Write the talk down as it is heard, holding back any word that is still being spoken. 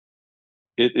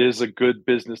it is a good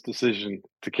business decision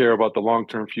to care about the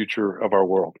long-term future of our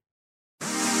world.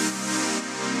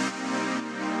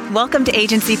 Welcome to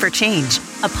Agency for Change,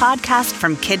 a podcast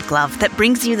from Kid Glove that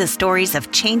brings you the stories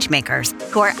of changemakers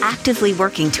who are actively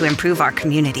working to improve our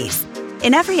communities.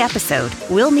 In every episode,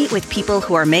 we'll meet with people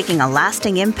who are making a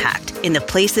lasting impact in the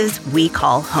places we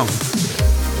call home.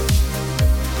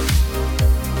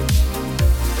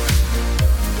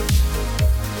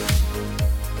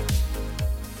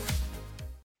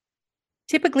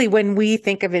 Typically, when we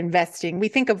think of investing, we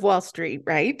think of Wall Street,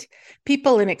 right?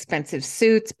 People in expensive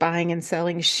suits, buying and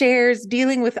selling shares,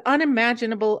 dealing with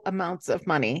unimaginable amounts of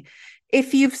money.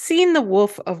 If you've seen The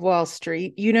Wolf of Wall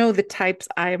Street, you know the types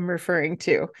I am referring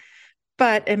to.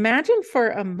 But imagine for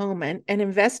a moment an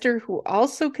investor who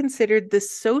also considered the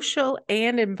social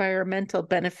and environmental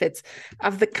benefits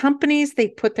of the companies they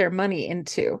put their money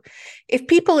into. If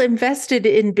people invested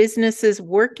in businesses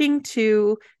working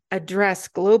to address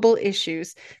global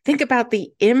issues, think about the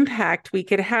impact we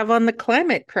could have on the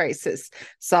climate crisis,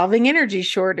 solving energy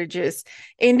shortages,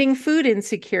 ending food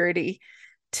insecurity.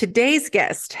 Today's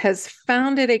guest has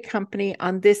founded a company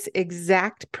on this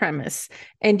exact premise,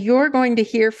 and you're going to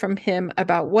hear from him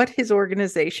about what his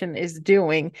organization is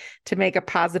doing to make a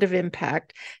positive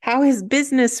impact, how his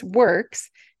business works,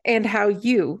 and how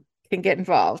you can get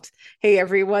involved. Hey,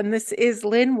 everyone, this is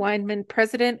Lynn Weinman,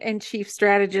 President and Chief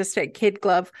Strategist at Kid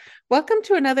Glove. Welcome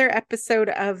to another episode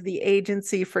of the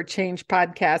Agency for Change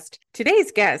podcast.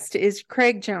 Today's guest is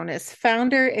Craig Jonas,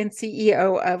 founder and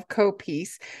CEO of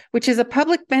CoPeace, which is a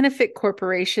public benefit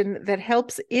corporation that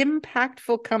helps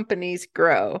impactful companies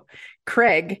grow.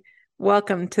 Craig,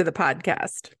 welcome to the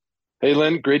podcast. Hey,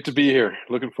 Lynn, great to be here.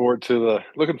 Looking forward to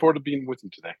being with you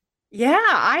today. Yeah,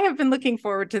 I have been looking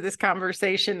forward to this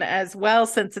conversation as well,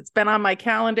 since it's been on my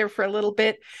calendar for a little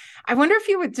bit. I wonder if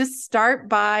you would just start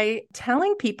by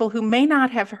telling people who may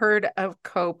not have heard of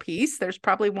CoPeace. There's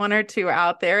probably one or two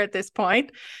out there at this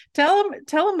point. Tell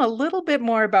them a little bit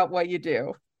more about what you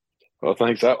do. Well,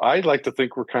 thanks. I'd like to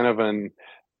think we're kind of an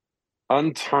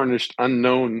untarnished,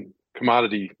 unknown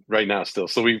commodity right now still.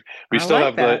 So we still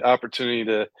have the opportunity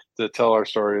to tell our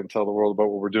story and tell the world about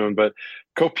what we're doing. But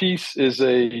CoPeace is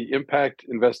a impact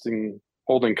investing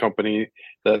holding company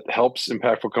that helps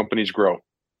impactful companies grow.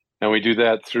 And we do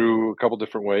that through a couple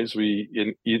different ways.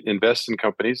 We invest in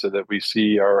companies that we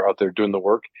see are out there doing the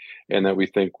work and that we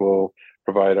think will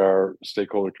provide our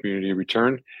stakeholder community a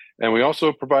return. And we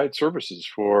also provide services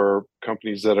for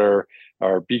companies that are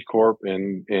B Corp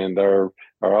and are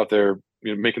out there,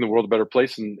 making the world a better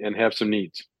place and have some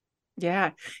needs.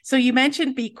 Yeah. So you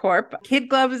mentioned B Corp. Kid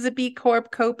Glove is a B Corp.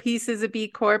 CoPeace is a B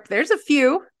Corp. There's a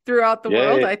few throughout the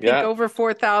world. I think over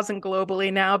 4,000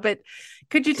 globally now. But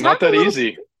could you talk not that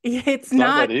easy? It's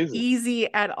not that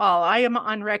easy at all. I am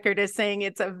on record as saying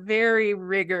it's a very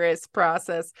rigorous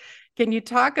process. Can you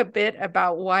talk a bit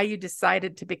about why you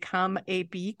decided to become a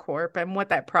B Corp and what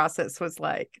that process was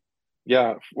like?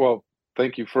 Yeah. Well,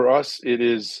 thank you. For us, it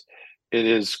is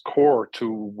core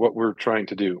to what we're trying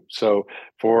to do. So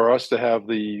for us to have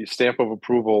the stamp of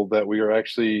approval that we are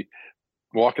actually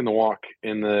walking the walk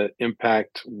in the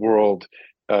impact world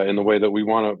in the way that we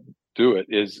want to do it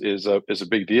is a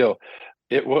big deal.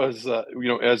 It was,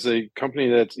 as a company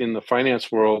that's in the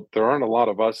finance world, there aren't a lot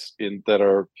of us that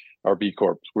are B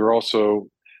Corps. We're also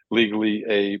legally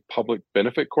a public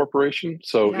benefit corporation.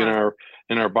 So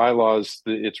in our bylaws,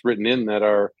 it's written in that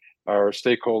our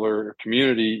stakeholder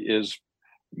community is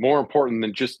more important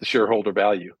than just the shareholder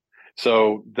value.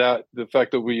 So that the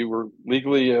fact that we were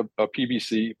legally a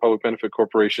PBC, public benefit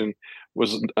corporation,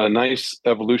 was a nice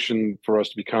evolution for us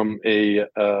to become a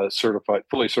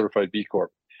fully certified B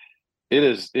Corp. It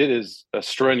is a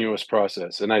strenuous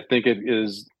process, and I think it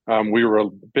is. We were a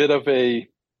bit of a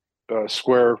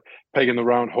square peg in the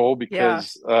round hole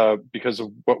because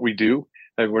of what we do.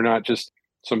 And we're not just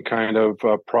some kind of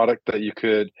product that you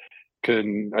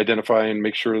can identify and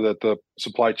make sure that the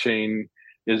supply chain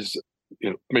is,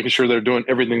 making sure they're doing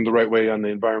everything the right way on the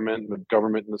environment and the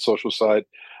government and the social side.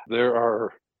 There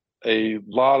are a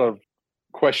lot of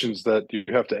questions that you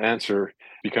have to answer to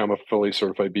become a fully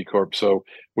certified B Corp. So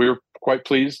we're quite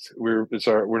pleased. We're in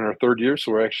our third year,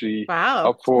 so we're actually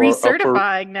up for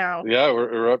recertifying now. Yeah,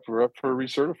 we're up for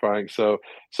recertifying. So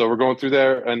we're going through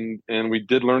there, and we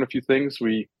did learn a few things.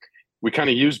 We kind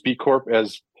of use B Corp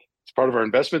as part of our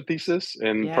investment thesis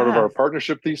and part of our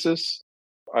partnership thesis.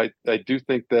 I do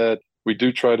think that we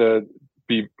do try to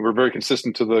we're very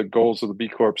consistent to the goals of the B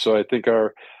Corp. So I think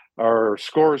our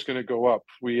score is going to go up.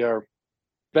 We are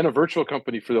been a virtual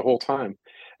company for the whole time,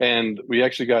 and we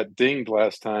actually got dinged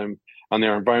last time on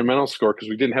their environmental score because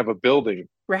we didn't have a building,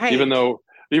 right? Even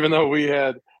though we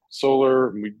had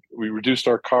solar. We reduced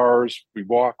our cars. We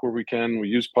walk where we can. We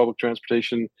use public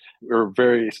transportation. We're a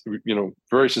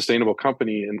very sustainable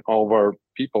company, and all of our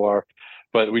people are.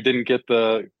 But we didn't get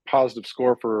the positive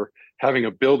score for having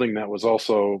a building that was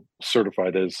also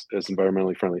certified as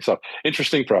environmentally friendly. So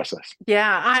interesting process.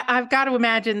 Yeah, I've got to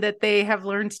imagine that they have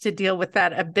learned to deal with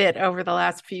that a bit over the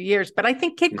last few years. But I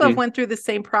think Kid Glove went through the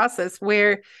same process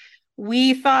where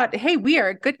we thought, hey, we are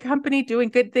a good company doing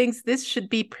good things. This should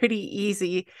be pretty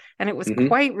easy. And it was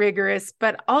quite rigorous,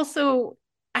 but also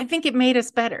I think it made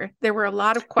us better. There were a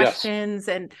lot of questions,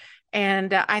 and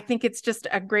I think it's just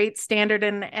a great standard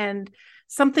and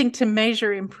something to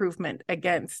measure improvement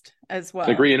against as well.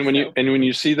 I agree. And when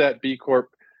you see that B Corp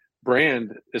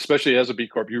brand, especially as a B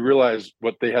Corp, you realize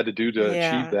what they had to do to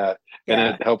achieve that. And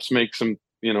it helps make some,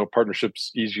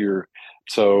 partnerships easier.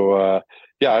 So,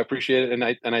 I appreciate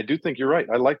it. And I do think you're right.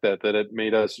 I like that it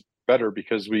made us better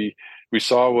because we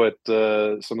saw what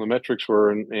some of the metrics were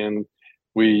and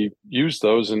we used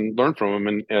those and learned from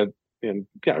them. And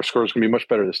our scores can be much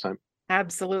better this time.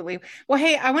 Absolutely. Well,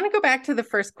 hey, I want to go back to the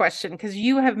first question because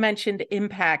you have mentioned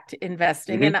impact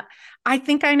investing. And I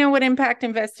think I know what impact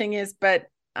investing is, but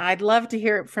I'd love to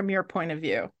hear it from your point of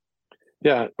view.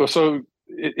 Yeah. Well, so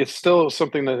it's still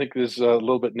something that I think is a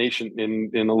little bit nascent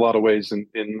in a lot of ways in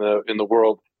the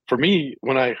world. For me,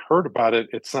 when I heard about it,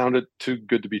 it sounded too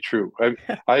good to be true.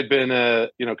 I'd been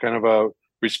kind of a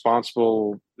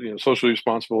responsible, socially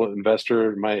responsible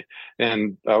investor.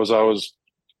 And I was always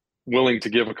willing to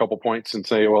give a couple points and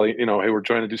say, well, hey, we're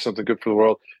trying to do something good for the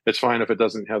world. It's fine if it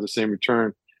doesn't have the same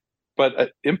return.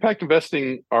 But impact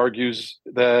investing argues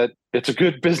that it's a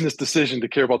good business decision to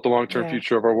care about the long-term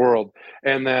future of our world,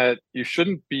 and that you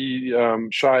shouldn't be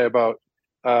shy about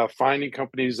finding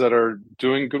companies that are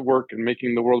doing good work and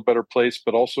making the world a better place,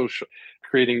 but also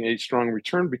creating a strong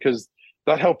return, because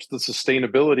that helps the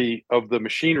sustainability of the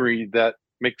machinery that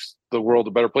makes the world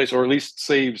a better place, or at least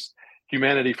saves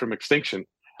humanity from extinction.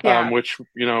 Which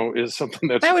is something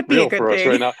that would be real for us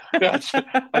right now. I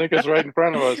think it's right in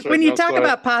front of us. When you talk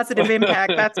about positive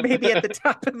impact, that's maybe at the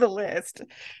top of the list.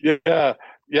 Yeah.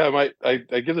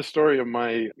 I give the story of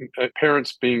my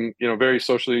parents being very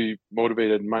socially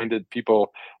motivated, minded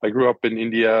people. I grew up in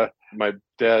India. My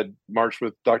dad marched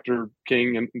with Dr.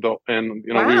 King, and it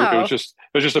was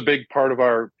just a big part of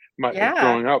my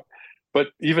growing up. But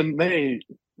even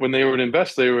when they would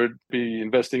invest, they would be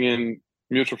investing in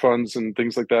mutual funds and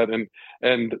things like that,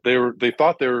 and they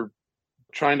thought they were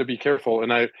trying to be careful.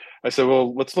 And I said,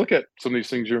 well, let's look at some of these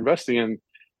things you're investing in,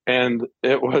 and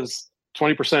it was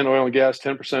 20% oil and gas,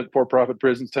 10% for-profit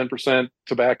prisons, 10%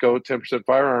 tobacco, 10%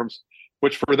 firearms,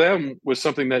 which for them was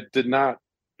something that did not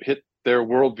hit their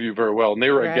worldview very well. And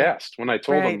they were aghast when I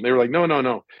told them. They were like,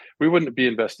 no, we wouldn't be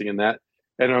investing in that.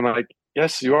 And I'm like,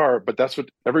 yes, you are, but that's what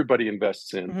everybody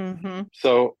invests in.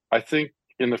 So I think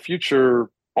in the future,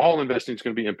 all investing is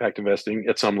going to be impact investing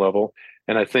at some level.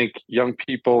 And I think young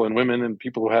people and women and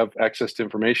people who have access to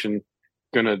information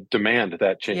going to demand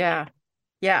that change.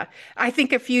 Yeah. I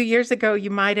think a few years ago,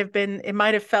 it might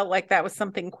have felt like that was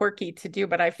something quirky to do,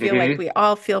 but I feel like we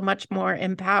all feel much more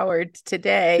empowered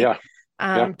today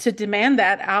to demand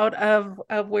that out of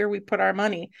where we put our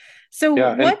money. So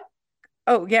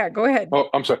go ahead. Oh,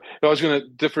 I'm sorry. I was going to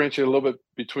differentiate a little bit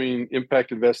between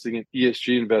impact investing and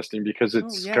ESG investing, because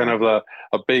it's kind of a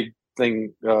big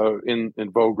thing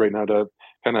in vogue right now to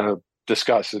kind of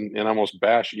discuss and almost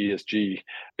bash ESG.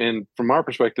 And from our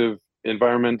perspective,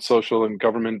 environment, social, and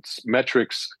government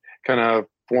metrics kind of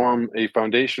form a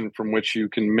foundation from which you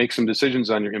can make some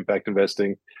decisions on your impact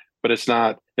investing. But it's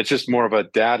just more of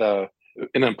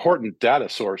an important data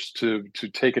source to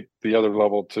take it to the other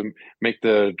level to make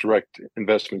the direct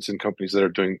investments in companies that are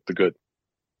doing the good.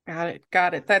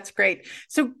 Got it. That's great.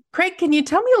 So Craig, can you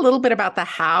tell me a little bit about the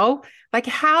how? Like,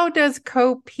 how does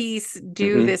CoPiece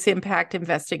do this impact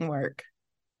investing work?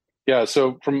 Yeah.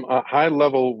 So from a high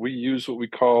level, we use what we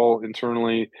call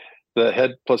internally the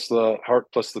head plus the heart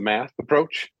plus the math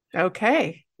approach.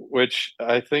 Okay. Which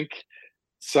I think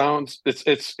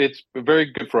it's very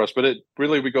good for us, but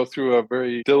we go through a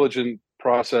very diligent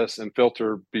process and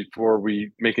filter before we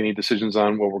make any decisions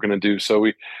on what we're going to do. So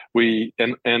we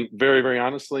very, very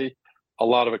honestly, a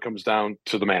lot of it comes down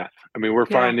to the math. I mean, we're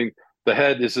finding the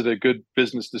head, is it a good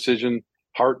business decision?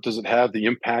 Heart, does it have the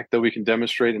impact that we can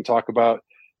demonstrate and talk about?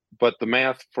 But the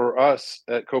math for us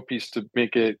at CoPiece to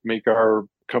make our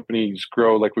companies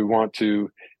grow like we want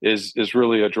to is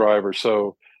really a driver.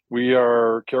 So we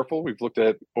are careful. We've looked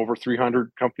at over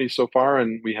 300 companies so far,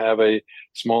 and we have a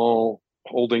small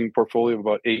holding portfolio of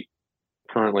about 8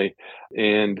 currently.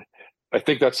 And I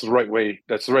think that's the right way.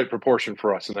 That's the right proportion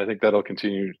for us. And I think that'll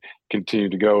continue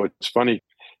to go. It's funny.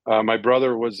 My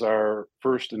brother was our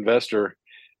first investor,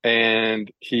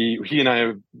 and he and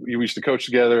I we used to coach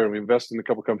together, and we invested in a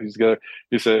couple companies together.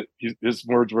 He said his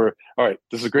words were, "All right,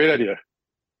 this is a great idea.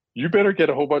 You better get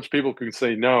a whole bunch of people who can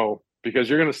say no, because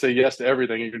you're going to say yes to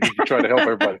everything. And you're going to try to help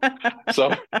everybody."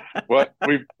 So what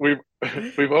we've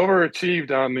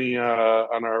overachieved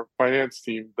on our finance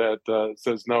team that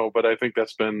says no, but I think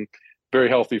that's been very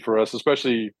healthy for us,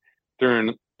 especially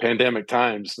during pandemic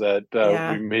times. That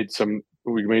Yeah. we made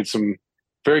some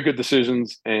very good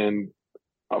decisions, and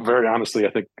very honestly,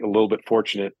 I think a little bit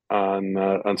fortunate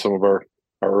on some of our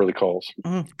early calls.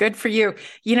 Good for you.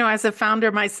 You know, as a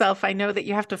founder myself, I know that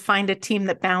you have to find a team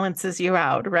that balances you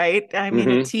out, right? I mean,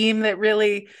 a team that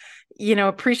really,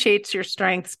 appreciates your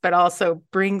strengths, but also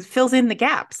fills in the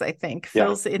gaps, I think,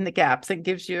 fills in the gaps and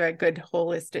gives you a good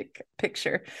holistic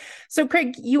picture. So,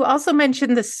 Craig, you also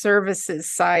mentioned the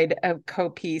services side of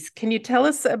CoPiece. Can you tell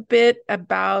us a bit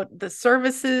about the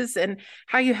services and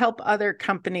how you help other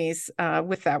companies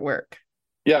with that work?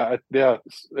 Yeah.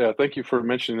 Thank you for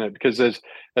mentioning that, because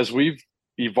as we've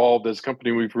evolved as a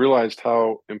company, we've realized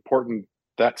how important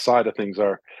that side of things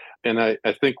are. And I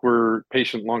think we're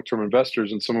patient long-term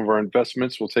investors, and some of our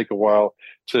investments will take a while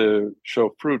to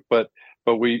show fruit. But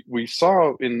we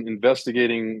saw in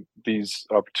investigating these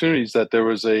opportunities that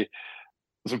there's a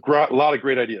lot of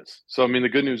great ideas. So, I mean, the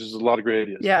good news is a lot of great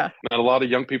ideas. Yeah. And a lot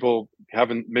of young people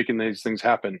making these things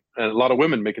happen, and a lot of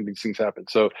women making these things happen.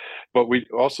 So, but we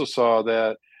also saw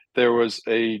that there was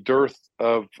a dearth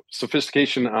of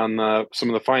sophistication on some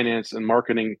of the finance and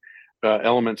marketing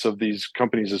elements of these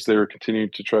companies as they're continuing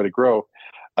to try to grow.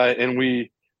 And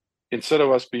instead of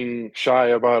us being shy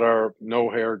about our no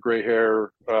hair, gray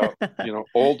hair,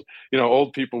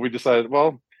 old people, we decided,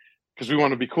 well, because we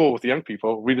want to be cool with the young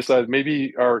people, we decided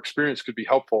maybe our experience could be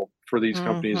helpful for these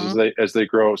companies as they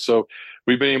grow. So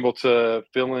we've been able to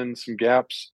fill in some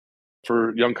gaps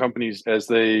for young companies as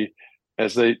they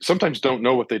sometimes don't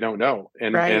know what they don't know,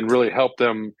 and really help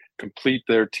them complete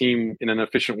their team in an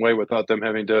efficient way without them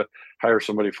having to hire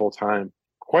somebody full time.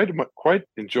 Quite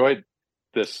enjoyed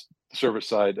this service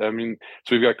side. I mean,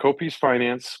 so we've got CoPiece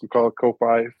Finance, we call it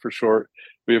CoFi for short.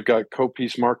 We've got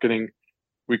CoPiece Marketing,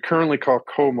 we currently call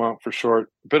COMA for short.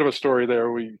 A bit of a story there.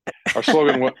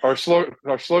 Our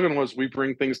slogan was "We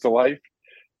bring things to life,"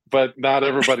 but not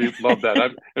everybody loved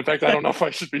that. In fact, I don't know if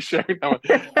I should be sharing that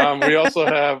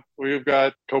one. We've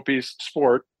got CoPiece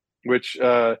Sport, which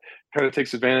kind of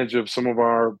takes advantage of some of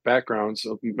our backgrounds.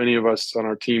 Many of us on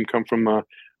our team come from a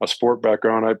sport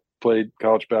background. I played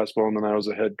college basketball, and then I was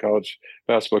a head college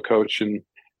basketball coach, and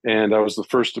I was the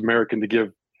first American to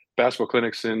give basketball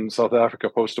clinics in South Africa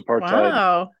post-apartheid.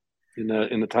 Wow. In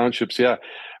the townships,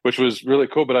 which was really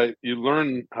cool. But you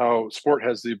learn how sport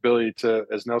has the ability to,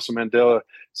 as Nelson Mandela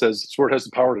says, sport has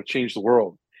the power to change the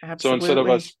world. Absolutely. So instead of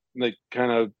us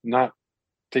kind of not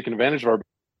taking advantage of our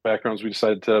backgrounds, we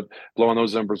decided to blow on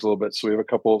those numbers a little bit. So we have a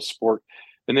couple of sport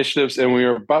initiatives, and we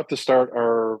are about to start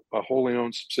a wholly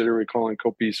owned subsidiary calling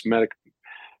CoPiece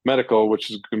Medical,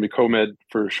 which is going to be CoMed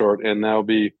for short, and that'll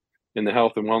be in the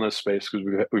health and wellness space,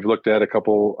 because we've looked at a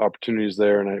couple opportunities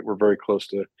there, and we're very close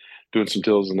to doing some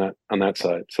deals on that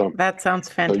side. So that sounds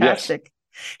fantastic.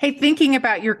 Yes. Hey, thinking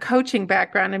about your coaching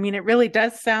background, I mean, it really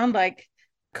does sound like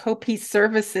CoPiece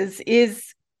Services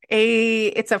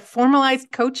it's a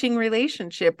formalized coaching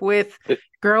relationship with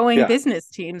growing business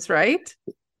teams, right?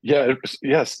 Yeah.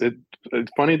 Yes.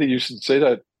 It's funny that you should say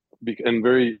that, and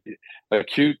very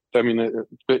acute. I mean,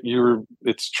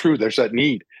 it's true. There's that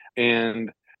need,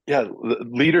 and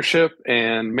leadership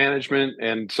and management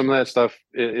and some of that stuff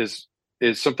is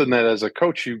something that as a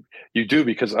coach you do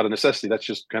because out of necessity. That's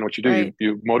just kind of what you do. Right.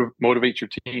 You motivate your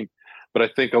team. But I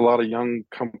think a lot of young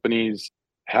companies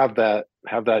have that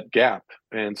gap,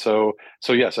 and so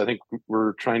yes, I think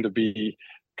we're trying to be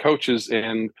coaches.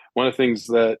 And one of the things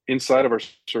that inside of our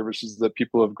services that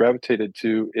people have gravitated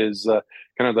to is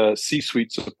kind of the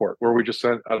C-suite support, where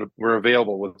we're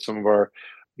available with some of our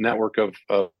network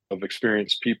of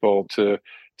experienced people to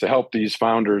help these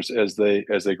founders as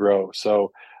they grow.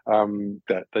 So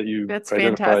that's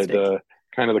identified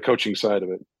kind of the coaching side of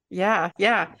it. Yeah.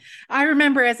 I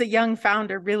remember as a young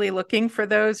founder really looking for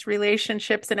those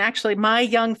relationships. And actually, my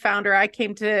young founder, I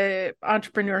came to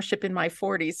entrepreneurship in my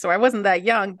 40s. So I wasn't that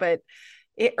young, but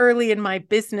early in my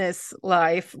business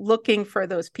life, looking for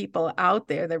those people out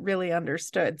there that really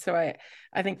understood. So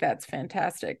I think that's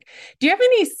fantastic. Do you have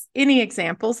any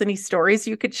examples, any stories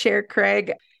you could share,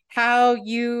 Craig, how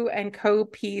you and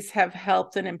CoPiece have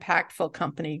helped an impactful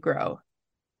company grow?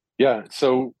 Yeah.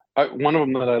 So One of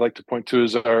them that I like to point to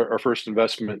is our first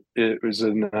investment. It was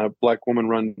in a Black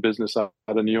woman-run business out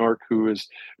of New York who is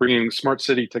bringing smart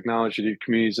city technology to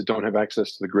communities that don't have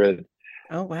access to the grid.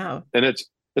 Oh, wow. And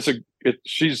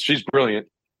she's brilliant,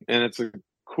 and it's a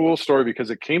cool story because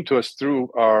it came to us through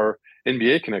our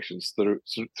NBA connections,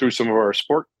 through some of our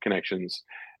sport connections,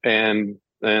 and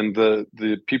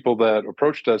the people that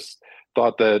approached us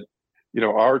thought that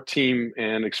our team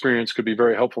and experience could be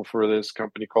very helpful for this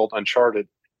company called Uncharted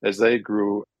as they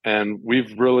grew, and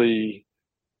we've really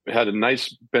had a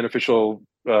nice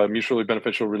mutually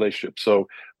beneficial relationship. So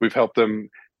we've helped them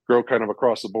grow kind of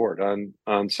across the board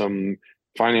on some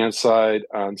finance side,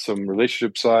 on some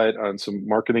relationship side, on some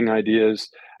marketing ideas.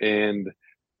 And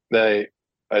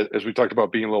as we talked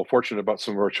about being a little fortunate about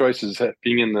some of our choices,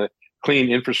 being in the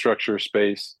clean infrastructure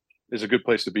space is a good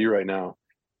place to be right now.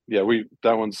 Yeah,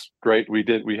 that one's great. We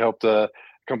helped a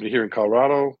company here in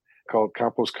Colorado called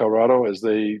Compost Colorado as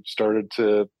they started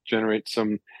to generate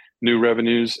some new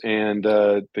revenues, and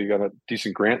they got a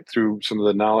decent grant through some of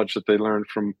the knowledge that they learned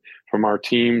from our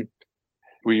team.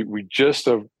 We just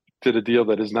did a deal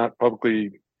that is not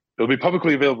publicly. It'll be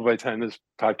publicly available by the time this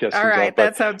podcast All comes right, out.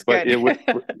 that sounds good.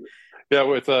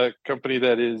 With a company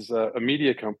that is a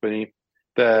media company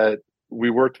that we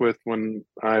worked with when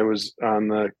I was on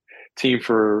the team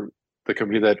for the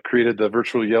company that created the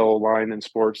virtual yellow line in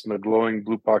sports and the glowing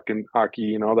blue puck in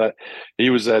hockey and all that. He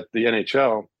was at the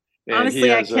NHL.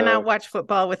 Honestly, I cannot watch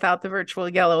football without the virtual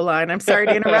yellow line. I'm sorry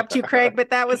to interrupt you, Craig, but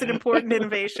that was an important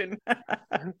innovation.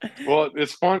 Well,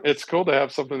 it's fun. It's cool to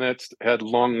have something that's had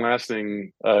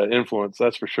long-lasting influence,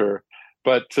 that's for sure.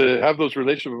 But to have those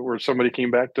relationships where somebody came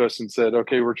back to us and said,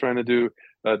 okay, we're trying to do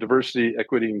diversity,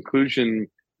 equity, inclusion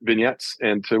vignettes,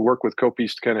 and to work with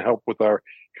Copiece to kind of help with our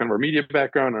kind of our media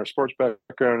background, our sports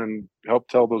background, and help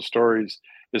tell those stories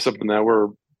is something that we're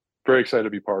very excited to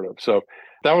be part of. So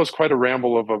that was quite a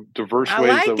ramble of a diverse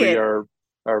ways that we are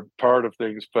part of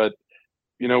things. But,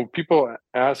 people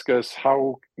ask us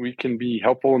how we can be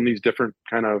helpful in these different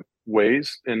kind of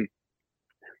ways. And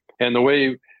the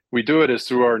way we do it is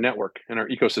through our network and our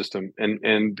ecosystem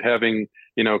and having,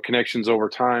 connections over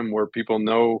time where people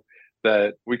know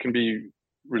that we can be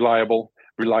relied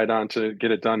on to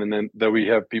get it done. And then that we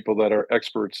have people that are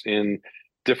experts in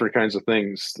different kinds of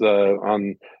things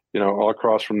on, all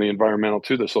across from the environmental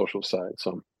to the social side.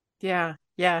 So, yeah.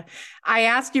 I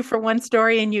asked you for one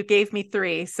story and you gave me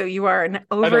three. So you are an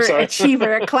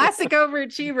overachiever, a classic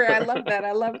overachiever. I love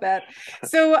that.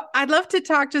 So I'd love to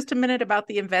talk just a minute about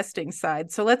the investing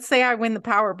side. So let's say I win the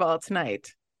Powerball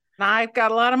tonight. I've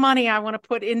got a lot of money I want to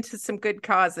put into some good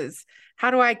causes. How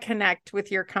do I connect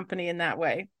with your company in that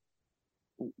way?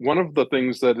 One of the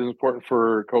things that is important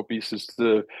for Copiece is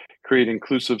to create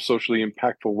inclusive, socially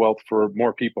impactful wealth for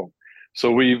more people.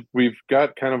 So we've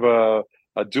got kind of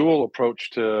a dual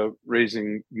approach to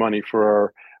raising money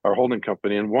for our holding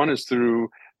company, and one is through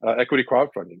equity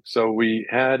crowdfunding. So we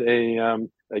had a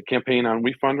campaign on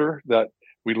WeFunder that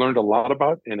we learned a lot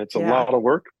about, and it's a lot of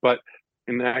work, but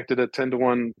enacted a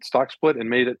 10-to-1 stock split and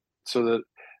made it so that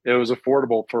it was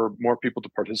affordable for more people to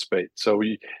participate. So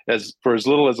as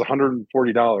little as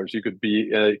 $140, you could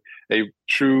be a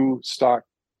true stock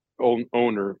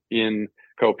owner in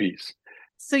Copiece.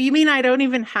 So you mean I don't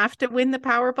even have to win the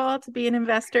Powerball to be an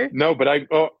investor? No, but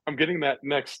I'm getting that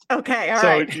next. Okay, all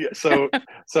right.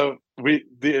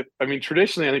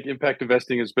 Traditionally, I think impact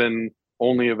investing has been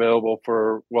only available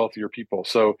for wealthier people.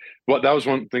 So that was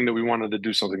one thing that we wanted to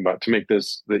do something about to make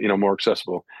this more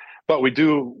accessible. But we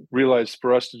do realize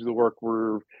for us to do the work,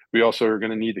 we also are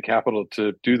going to need the capital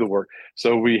to do the work.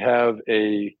 So we have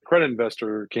a credit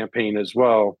investor campaign as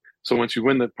well. So once you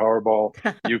win the Powerball,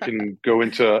 you can go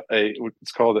into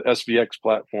it's called the SVX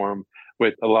platform,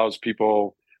 which allows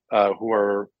people who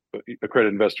are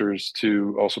accredited investors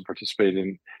to also participate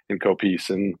in Copiece.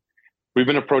 And we've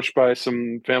been approached by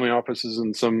some family offices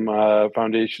and some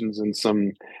foundations and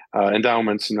some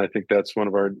endowments, and I think that's one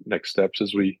of our next steps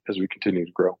as we continue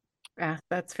to grow.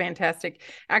 That's fantastic.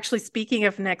 Actually, speaking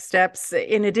of next steps,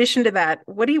 in addition to that,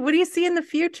 what do you see in the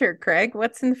future, Craig?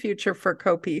 What's in the future for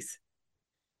Copiece?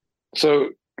 So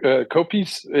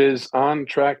Copiece is on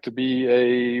track to be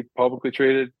a publicly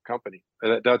traded company.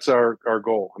 That's our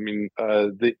goal. I mean,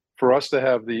 for us to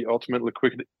have the ultimate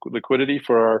liquidity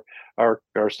for our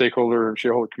stakeholder and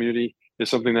shareholder community is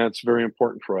something that's very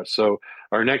important for us. So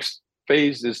our next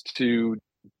phase is to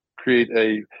create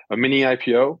a mini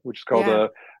IPO, which is called a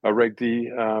Reg D,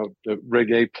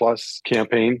 Reg A Plus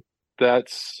campaign.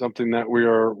 That's something that we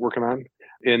are working on.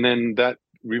 And then that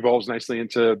revolves nicely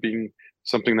into being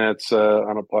something that's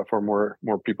on a platform where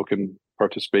more people can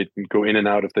participate and go in and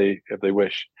out if they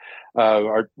wish.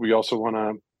 We also want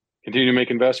to continue to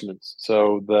make investments.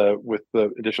 So with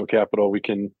the additional capital, we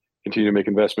can continue to make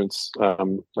investments.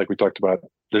 Like we talked about,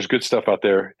 there's good stuff out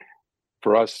there.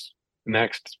 For us,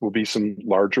 next will be some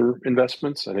larger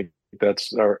investments. I think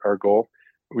that's our goal.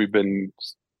 We've been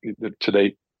to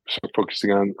date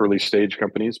focusing on early stage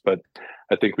companies, but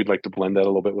I think we'd like to blend that a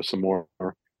little bit with some more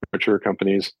mature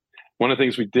companies. One of the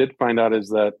things we did find out is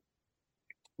that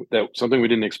something we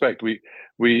didn't expect. We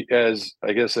as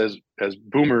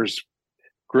boomers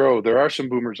grow, there are some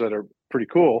boomers that are pretty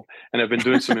cool and have been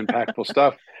doing some impactful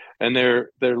stuff, and they're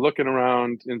looking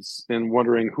around and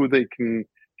wondering who they can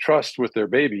trust with their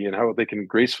baby and how they can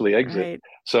gracefully exit. Right.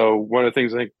 So one of the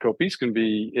things I think Copiece can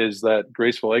be is that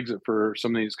graceful exit for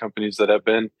some of these companies that have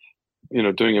been,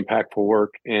 doing impactful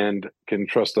work and can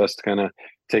trust us to kind of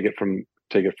take it from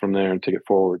there and take it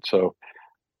forward. So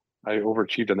I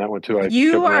overachieved on that one too.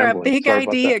 You are a big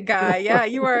idea guy. Yeah,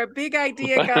 you are a big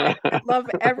idea guy. I love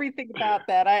everything about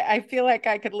that. I feel like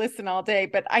I could listen all day,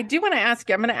 but I do want to ask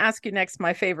you, I'm going to ask you next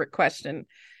my favorite question.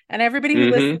 And everybody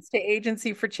who listens to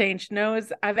Agency for Change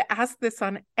knows I've asked this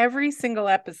on every single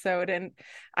episode. And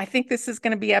I think this is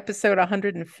going to be episode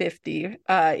 150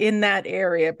 in that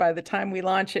area by the time we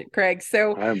launch it, Craig.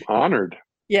 So I'm honored.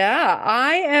 Yeah,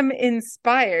 I am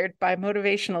inspired by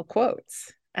motivational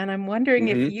quotes. And I'm wondering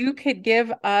if you could give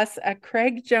us a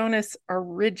Craig Jonas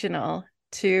original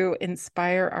to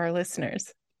inspire our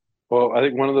listeners. Well, I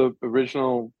think one of the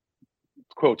original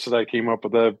quotes that I came up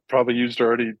with that I've probably used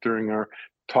already during our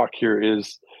talk here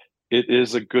is, it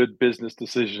is a good business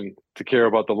decision to care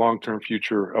about the long-term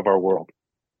future of our world.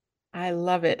 I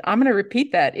love it. I'm going to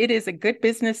repeat that. It is a good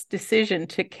business decision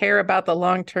to care about the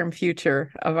long-term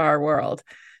future of our world.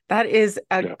 That is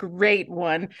a great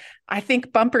one. I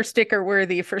think bumper sticker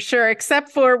worthy for sure,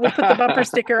 except for we'll put the bumper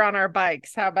sticker on our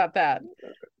bikes. How about that?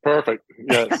 Perfect.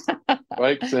 Yes.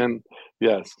 Bikes and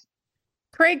yes.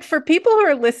 Craig, for people who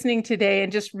are listening today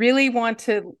and just really want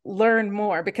to learn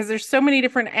more, because there's so many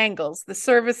different angles, the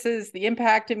services, the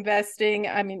impact investing,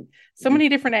 so many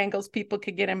different angles people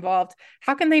could get involved.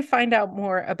 How can they find out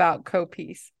more about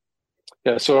Copiece?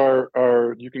 Yeah, so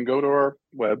you can go to our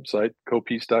website,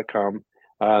 copiece.com.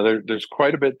 There's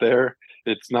quite a bit there.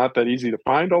 It's not that easy to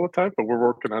find all the time, but we're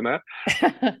working on that.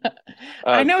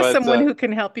 I know someone who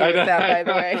can help you with that,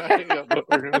 by the way.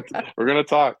 We're going to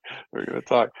talk. We're going to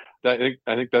talk. I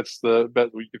think that's the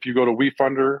best. If you go to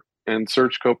WeFunder and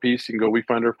search Copiece, you can go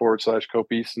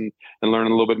WeFunder/Copiece and learn a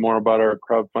little bit more about our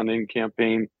crowdfunding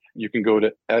campaign. You can go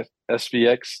to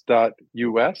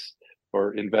svx.us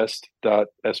or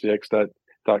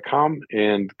invest.svx.com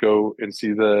and go and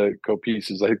see the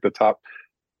Copiece is, I think, the top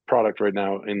product right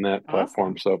now in that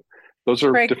platform. Awesome. So those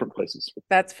are Craig, different places.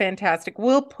 That's fantastic.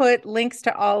 We'll put links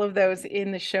to all of those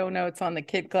in the show notes on the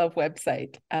Kid Glove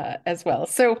website as well.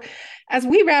 So as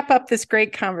we wrap up this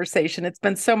great conversation, it's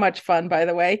been so much fun, by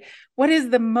the way. What is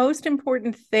the most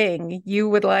important thing you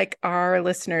would like our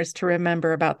listeners to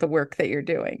remember about the work that you're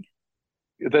doing?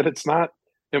 That it's not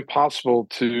impossible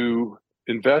to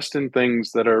invest in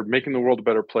things that are making the world a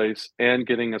better place and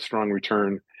getting a strong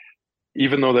return,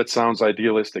 even though that sounds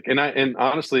idealistic. And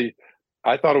honestly,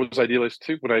 I thought it was idealistic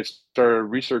too when I started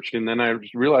researching, and then I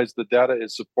realized the data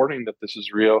is supporting that this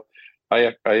is real.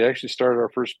 I actually started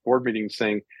our first board meeting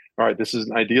saying, all right, this is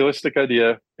an idealistic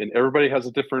idea, and everybody has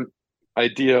a different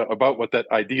idea about what that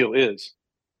ideal is.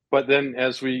 But then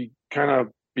as we kind of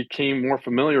became more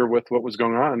familiar with what was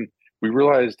going on, we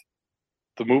realized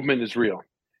the movement is real,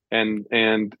 and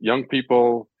young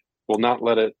people will not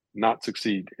let it not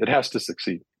succeed. It has to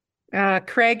succeed.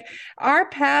 Craig, our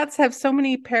paths have so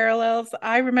many parallels.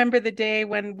 I remember the day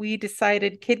when we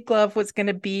decided Kid Glove was going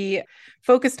to be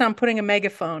focused on putting a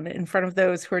megaphone in front of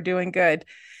those who are doing good.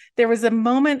 There was a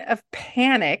moment of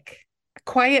panic,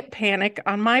 quiet panic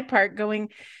on my part going,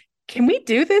 can we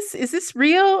do this? Is this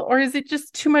real? Or is it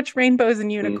just too much rainbows and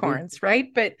unicorns,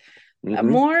 right? But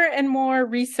more and more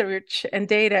research and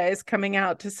data is coming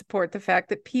out to support the fact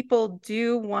that people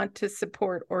do want to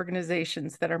support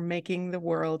organizations that are making the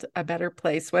world a better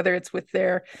place, whether it's with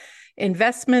their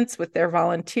investments, with their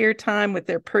volunteer time, with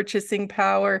their purchasing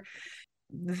power.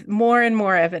 More and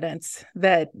more evidence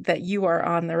that you are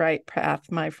on the right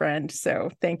path, my friend.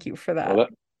 So thank you for that.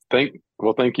 Thank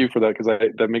you for that, because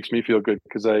that makes me feel good,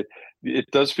 because it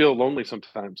does feel lonely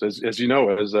sometimes, as you know,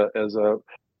 as a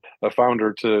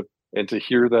founder, to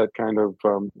hear that kind of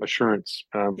assurance.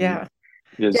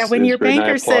 When your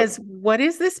banker says, what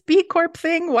is this B Corp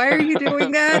thing? Why are you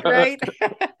doing that? Right.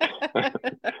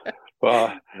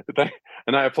 Well,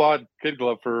 and I applaud Kid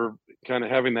Glove for kind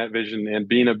of having that vision and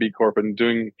being a B Corp and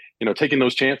doing, taking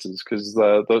those chances, because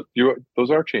those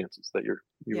are chances that you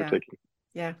were taking.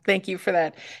 Yeah, thank you for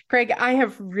that. Craig, I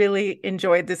have really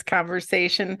enjoyed this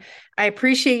conversation. I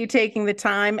appreciate you taking the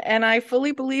time, and I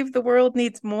fully believe the world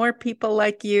needs more people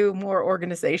like you, more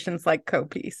organizations like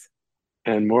CoPeace.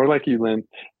 And more like you, Lynn.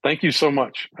 Thank you so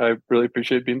much. I really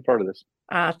appreciate being part of this.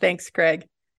 Thanks, Craig.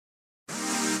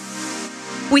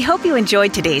 We hope you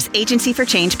enjoyed today's Agency for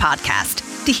Change podcast.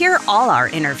 To hear all our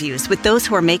interviews with those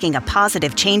who are making a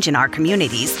positive change in our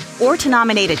communities, or to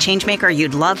nominate a changemaker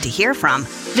you'd love to hear from,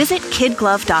 visit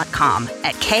kidglove.com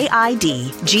at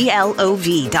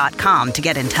KIDGLOV.com to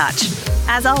get in touch.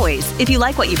 As always, if you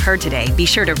like what you've heard today, be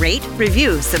sure to rate,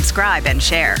 review, subscribe, and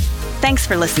share. Thanks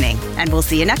for listening, and we'll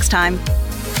see you next time.